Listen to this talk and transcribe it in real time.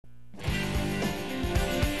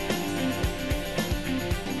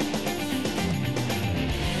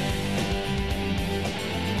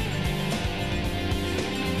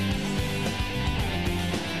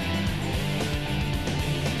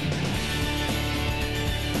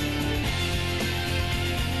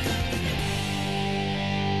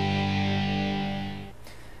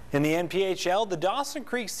In the NPHL, the Dawson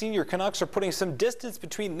Creek Senior Canucks are putting some distance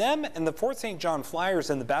between them and the Fort St. John Flyers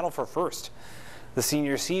in the battle for first. The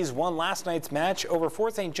Senior Seas won last night's match over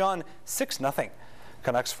Fort St. John 6-0.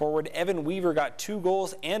 Canucks forward Evan Weaver got 2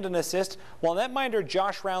 goals and an assist, while netminder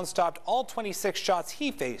Josh Round stopped all 26 shots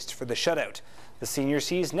he faced for the shutout. The Senior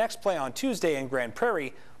Seas next play on Tuesday in Grand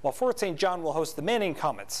Prairie, while Fort St. John will host the Manning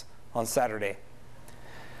Comets on Saturday.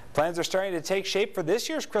 Plans are starting to take shape for this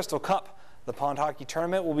year's Crystal Cup. The pond hockey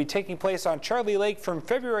tournament will be taking place on Charlie Lake from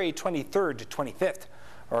February 23rd to 25th.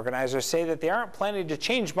 Organizers say that they aren't planning to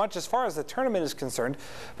change much as far as the tournament is concerned,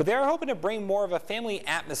 but they are hoping to bring more of a family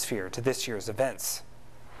atmosphere to this year's events.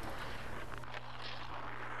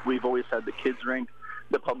 We've always had the kids rink,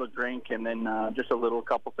 the public rink, and then just a little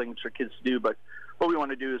couple things for kids to do. But what we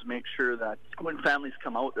want to do is make sure that when families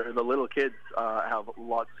come out there, the little kids have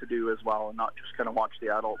lots to do as well, and not just kind of watch the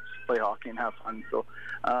adults play hockey and have fun. So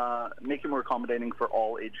make it more accommodating for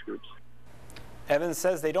all age groups. Evans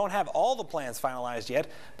says they don't have all the plans finalized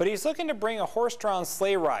yet, but he's looking to bring a horse-drawn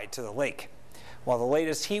sleigh ride to the lake. While the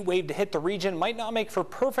latest heat wave to hit the region might not make for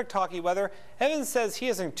perfect hockey weather, Evans says he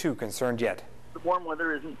isn't too concerned yet. The warm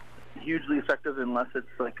weather isn't hugely effective unless it's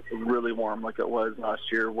like really warm, like it was last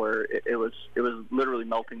year, where it was literally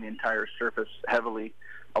melting the entire surface heavily.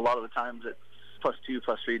 A lot of the times it's +2,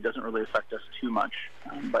 +3. It doesn't really affect us too much,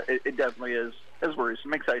 but it definitely is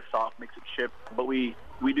worrisome. It makes ice soft, makes it chip. But we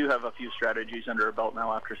do have a few strategies under our belt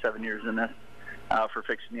now after 7 years in this for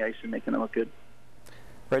fixing the ice and making it look good.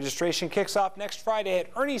 Registration kicks off next Friday at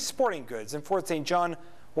Ernie's Sporting Goods in Fort St. John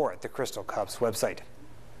or at the Crystal Cubs website.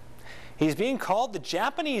 He's being called the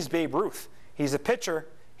Japanese Babe Ruth. He's a pitcher,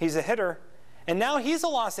 he's a hitter, and now he's a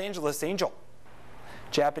Los Angeles Angel.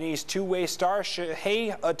 Japanese two-way star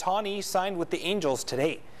Shohei Ohtani signed with the Angels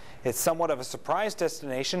today. It's somewhat of a surprise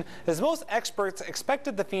destination, as most experts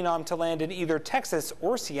expected the Phenom to land in either Texas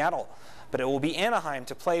or Seattle. But it will be Anaheim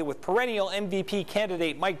to play with perennial MVP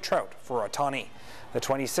candidate Mike Trout for Ohtani. The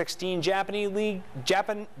 2016 Japan League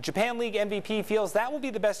MVP feels that will be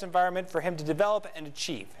the best environment for him to develop and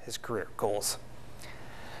achieve his career goals.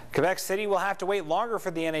 Quebec City will have to wait longer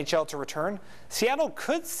for the NHL to return. Seattle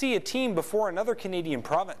could see a team before another Canadian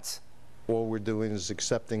province. All we're doing is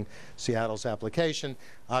accepting Seattle's application.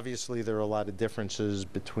 Obviously, there are a lot of differences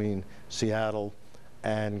between Seattle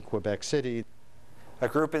and Quebec City. A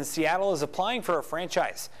group in Seattle is applying for a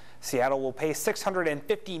franchise. Seattle will pay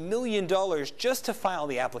 $650 million just to file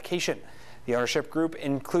the application. The ownership group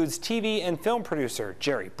includes TV and film producer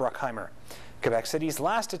Jerry Bruckheimer. Quebec City's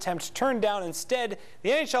last attempt turned down. Instead,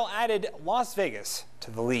 the NHL added Las Vegas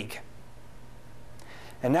to the league.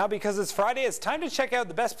 And now, because it's Friday, it's time to check out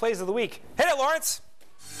the best plays of the week. Hit it, Lawrence!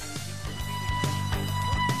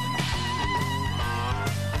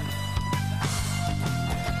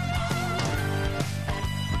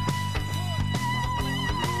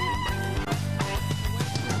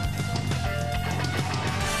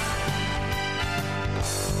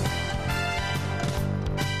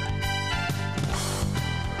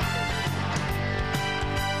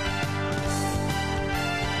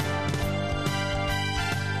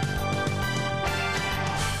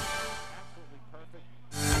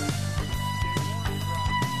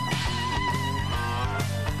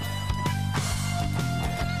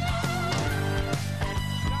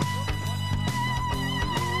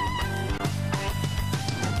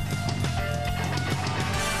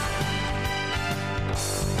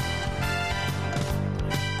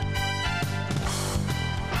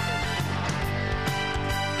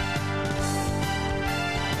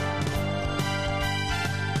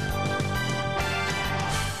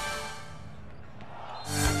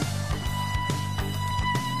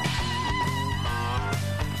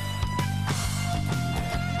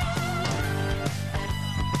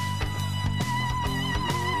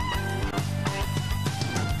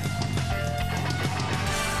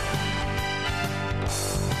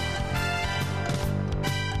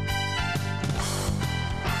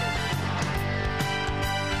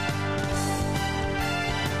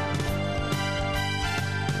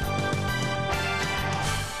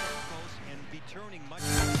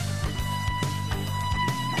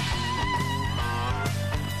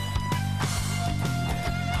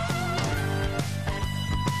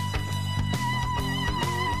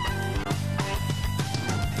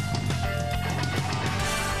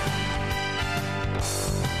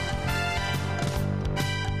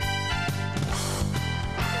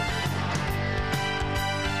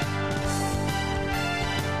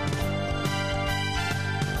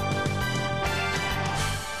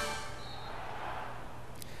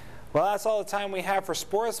 Well, that's all the time we have for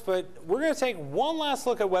sports, but we're going to take one last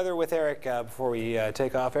look at weather with Eric before we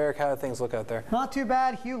take off. Eric, how do things look out there? Not too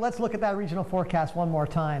bad, Hugh. Let's look at that regional forecast one more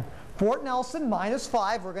time. Fort Nelson,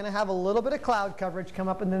 -5. We're going to have a little bit of cloud coverage come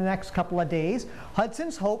up in the next couple of days.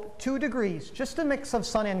 Hudson's Hope, 2 degrees, just a mix of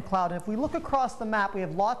sun and cloud. And if we look across the map, we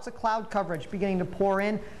have lots of cloud coverage beginning to pour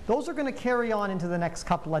in. Those are going to carry on into the next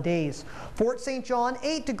couple of days. Fort St. John,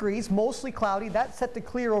 8 degrees, mostly cloudy. That's set to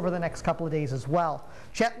clear over the next couple of days as well.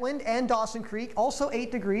 Chetwynd and Dawson Creek, also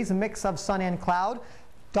 8 degrees, a mix of sun and cloud.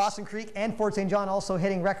 Dawson Creek and Fort St. John also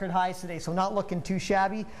hitting record highs today, so not looking too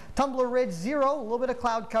shabby. Tumbler Ridge, 0, a little bit of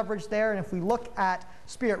cloud coverage there. And if we look at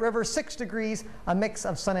Spirit River, 6 degrees, a mix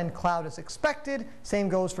of sun and cloud is expected. Same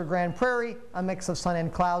goes for Grand Prairie, a mix of sun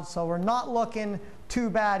and cloud. So we're not looking too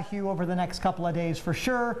bad, Hugh, over the next couple of days for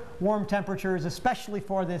sure. Warm temperatures, especially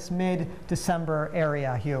for this mid-December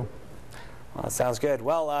area, Hugh. Well, that sounds good.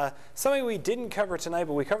 Well, something we didn't cover tonight,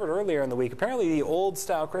 but we covered earlier in the week. Apparently, the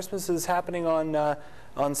old-style Christmas is happening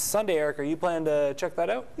on Sunday. Eric, are you planning to check that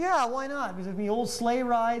out? Yeah, why not? Because there'll be old sleigh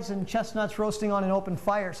rides and chestnuts roasting on an open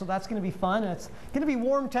fire, so that's going to be fun. It's going to be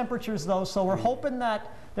warm temperatures, though, so we're hoping that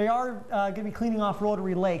they are going to be cleaning off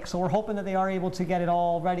Rotary Lake, so we're hoping that they are able to get it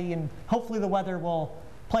all ready, and hopefully the weather will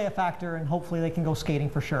play a factor, and hopefully they can go skating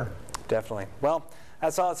for sure. Definitely. Well,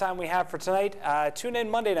 that's all the time we have for tonight. Tune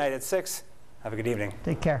in Monday night at 6. Have a good evening.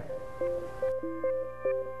 Take care.